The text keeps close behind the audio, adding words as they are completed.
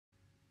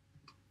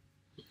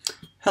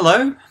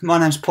Hello, my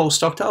name's Paul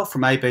Stockdale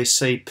from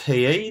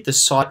abcPE, the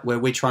site where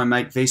we try and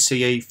make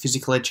VCE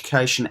physical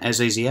education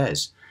as easy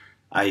as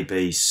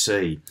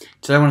ABC.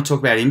 Today I want to talk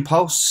about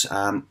impulse.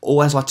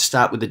 Always like to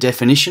start with the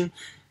definition,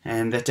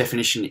 and that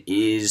definition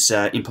is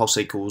impulse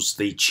equals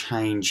the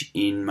change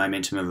in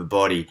momentum of a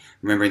body,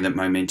 remembering that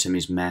momentum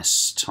is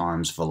mass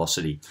times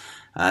velocity.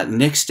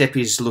 Next step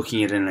is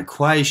looking at an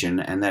equation,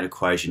 and that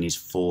equation is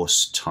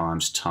force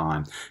times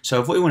time.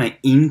 So if we want to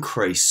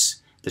increase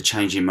the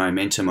change in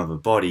momentum of a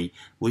body,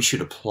 we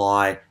should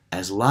apply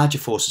as large a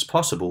force as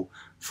possible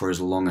for as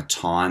long a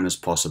time as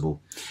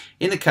possible.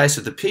 In the case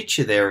of the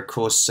picture there, of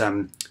course,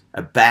 a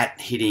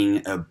bat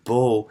hitting a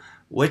ball,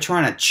 we're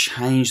trying to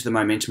change the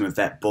momentum of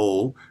that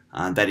ball,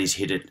 that is,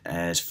 hit it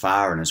as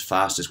far and as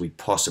fast as we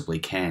possibly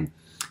can.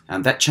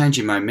 That change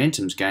in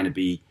momentum is going to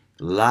be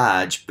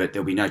large, but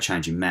there'll be no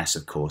change in mass,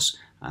 of course.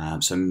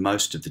 So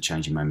most of the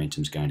change in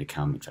momentum is going to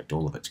come, in fact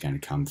all of it's going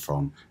to come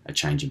from a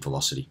change in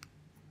velocity.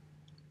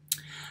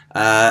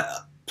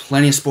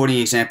 Plenty of sporting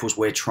examples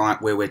where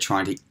we're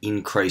trying to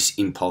increase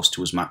impulse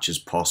to as much as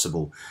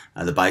possible.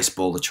 The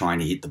baseballer trying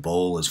to hit the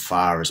ball as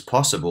far as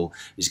possible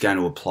is going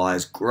to apply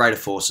as great a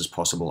force as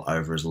possible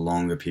over as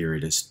long a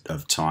period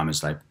of time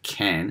as they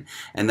can,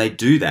 and they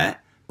do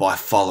that by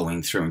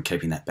following through and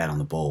keeping that bat on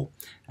the ball.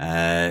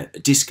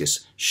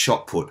 Discus,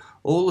 shot put,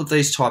 all of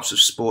these types of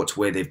sports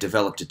where they've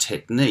developed a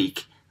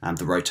technique,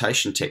 the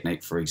rotation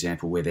technique for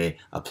example, where they're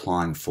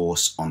applying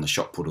force on the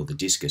shot put or the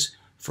discus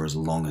for as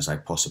long as they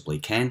possibly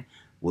can,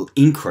 will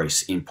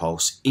increase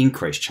impulse,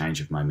 increase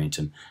change of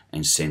momentum,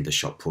 and send the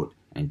shot put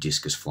and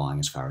discus flying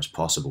as far as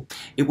possible.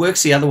 It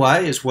works the other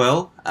way as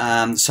well.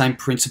 The same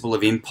principle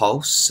of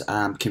impulse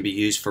can be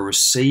used for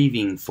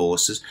receiving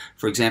forces.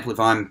 For example, if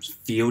I'm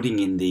fielding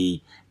in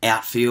the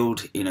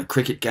outfield in a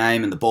cricket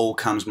game and the ball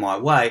comes my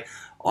way,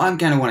 I'm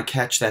going to want to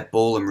catch that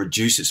ball and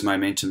reduce its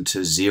momentum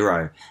to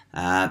zero.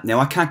 Now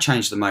I can't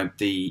change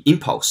the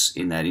impulse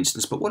in that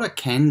instance, but what I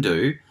can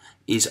do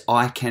is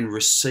I can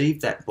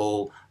receive that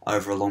ball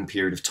over a long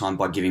period of time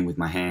by giving with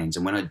my hands,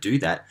 and when I do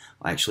that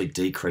I actually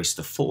decrease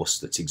the force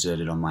that's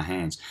exerted on my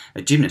hands.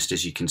 A gymnast,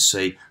 as you can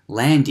see,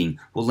 landing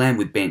will land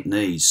with bent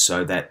knees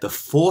so that the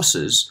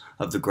forces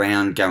of the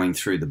ground going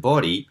through the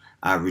body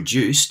are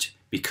reduced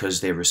because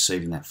they're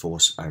receiving that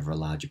force over a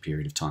larger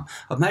period of time.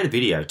 I've made a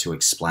video to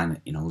explain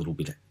it in a little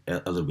bit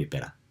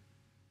better.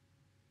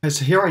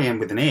 So here I am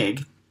with an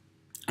egg,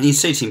 and you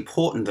see it's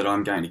important that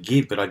I'm going to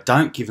give, but I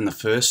don't give in the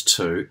first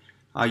two.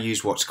 I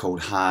use what's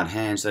called hard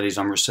hands, that is,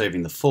 I'm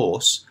receiving the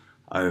force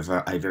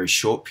over a very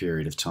short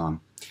period of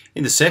time.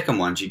 In the second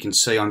ones, you can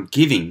see I'm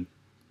giving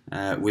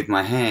with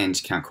my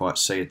hands, can't quite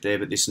see it there,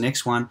 but this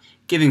next one,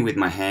 giving with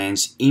my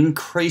hands,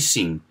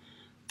 increasing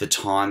the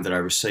time that I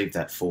receive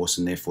that force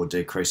and therefore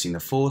decreasing the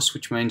force,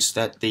 which means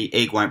that the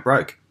egg won't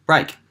break.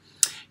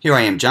 Here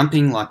I am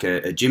jumping like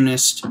a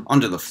gymnast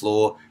onto the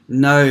floor,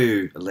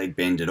 no leg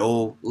bend at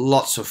all,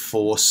 lots of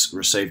force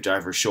received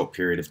over a short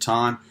period of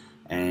time,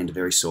 and a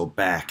very sore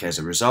back as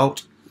a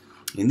result.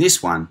 In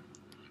this one,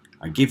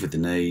 I give with the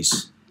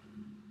knees,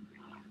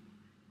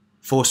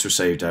 force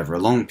received over a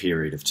long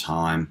period of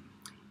time,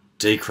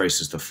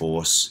 decreases the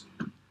force,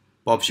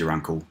 Bob's your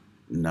uncle,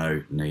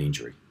 no knee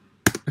injury.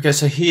 Okay,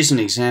 so here's an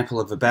example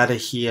of a batter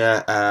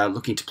here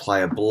looking to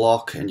play a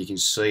block, and you can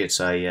see it's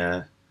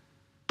a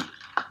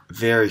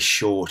very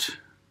short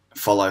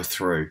follow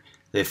through.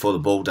 Therefore the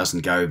ball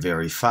doesn't go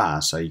very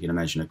far, so you can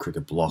imagine a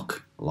cricket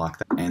block like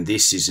that. And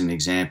this is an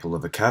example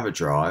of a cover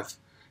drive,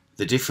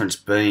 the difference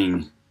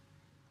being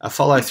a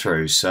follow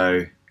through,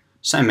 so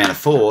same amount of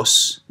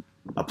force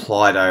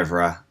applied over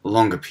a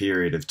longer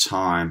period of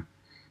time,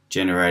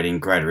 generating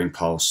greater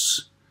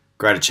impulse,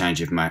 greater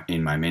change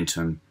in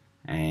momentum,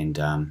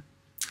 and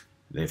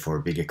therefore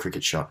a bigger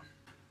cricket shot.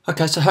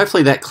 Okay, so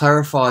hopefully that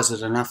clarifies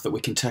it enough that we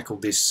can tackle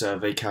this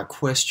VCAR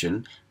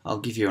question. I'll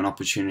give you an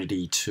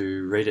opportunity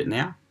to read it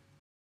now.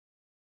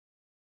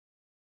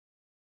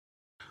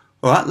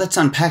 Alright, let's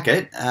unpack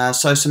it.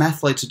 So some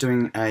athletes are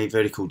doing a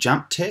vertical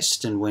jump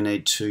test, and we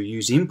need to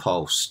use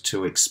impulse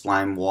to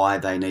explain why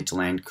they need to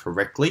land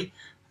correctly.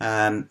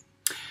 The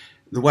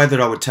way that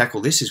I would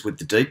tackle this is with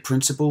the deep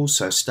principle,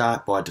 so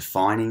start by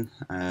defining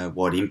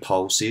what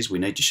impulse is. We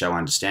need to show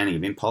understanding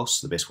of impulse.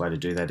 The best way to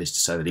do that is to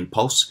say that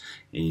impulse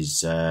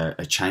is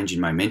a change in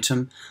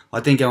momentum.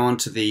 I then go on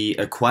to the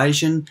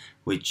equation,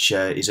 which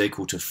is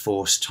equal to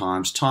force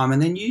times time,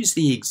 and then use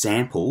the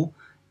example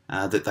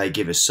that they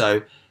give us.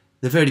 So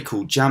the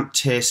vertical jump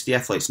test, the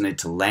athletes need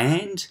to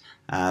land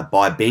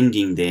by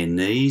bending their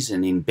knees,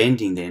 and in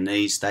bending their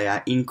knees they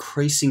are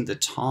increasing the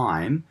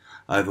time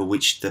over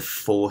which the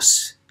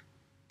force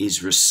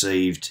is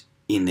received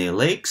in their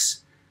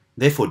legs,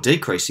 therefore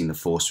decreasing the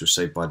force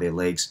received by their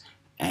legs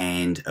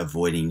and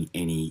avoiding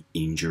any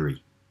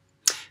injury.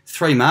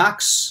 3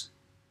 marks.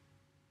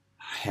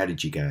 How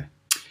did you go?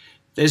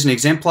 There's an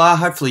exemplar.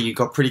 Hopefully you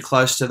got pretty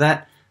close to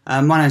that.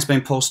 My name's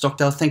been Paul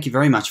Stockdale. Thank you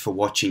very much for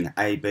watching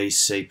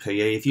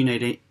abcPE. If you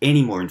need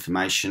any more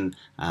information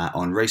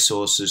on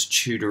resources,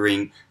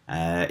 tutoring,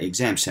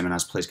 exam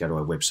seminars, please go to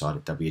our website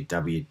at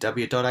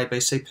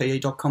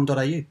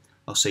www.abcpe.com.au.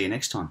 I'll see you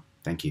next time.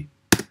 Thank you.